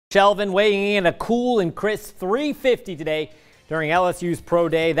Shelvin weighing in a cool and crisp 350 today during LSU's Pro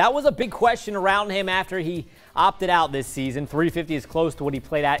Day. That was a big question around him after he opted out this season. 350 is close to what he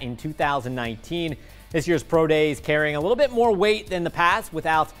played at in 2019. This year's Pro Day is carrying a little bit more weight than the past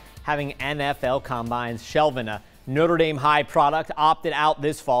without having NFL combines. Shelvin, a Notre Dame high product, opted out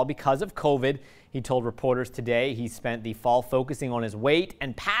this fall because of COVID. He told reporters today he spent the fall focusing on his weight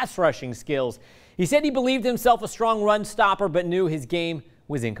and pass rushing skills. He said he believed himself a strong run stopper, but knew his game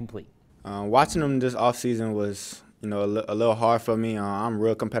was incomplete. Watching him this offseason was, a little hard for me. I'm a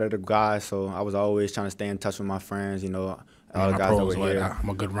real competitive guy, so I was always trying to stay in touch with my friends, all the guys that were here. I'm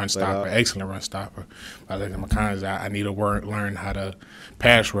a good run stopper, excellent run stopper. I look at my cons, I need to learn how to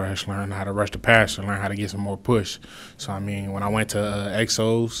pass rush, learn how to rush the passer, learn how to get some more push. So, when I went to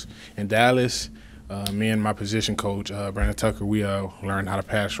Exos in Dallas, me and my position coach, Brandon Tucker, we learned how to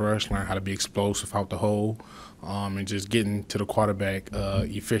pass rush, learn how to be explosive out the hole, and just getting to the quarterback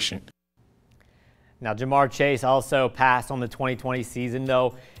efficient. Now, Jamar Chase also passed on the 2020 season,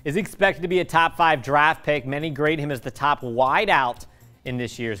 though is expected to be a top 5 draft pick. Many grade him as the top wideout in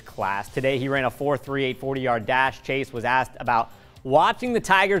this year's class. Today, he ran a 4.38 40-yard dash. Chase was asked about watching the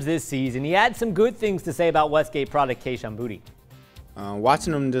Tigers this season. He had some good things to say about Westgate product Kayshon Boutte.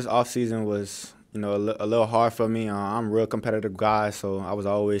 Watching him this offseason was, a little hard for me. I'm a real competitive guy, so I was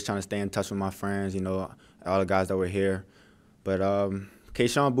always trying to stay in touch with my friends, all the guys that were here. But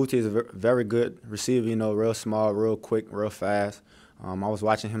Kayshon Boutte is a very good receiver, real small, real quick, real fast. I was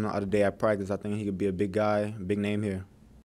watching him the other day at practice. I think he could be a big guy, big name here.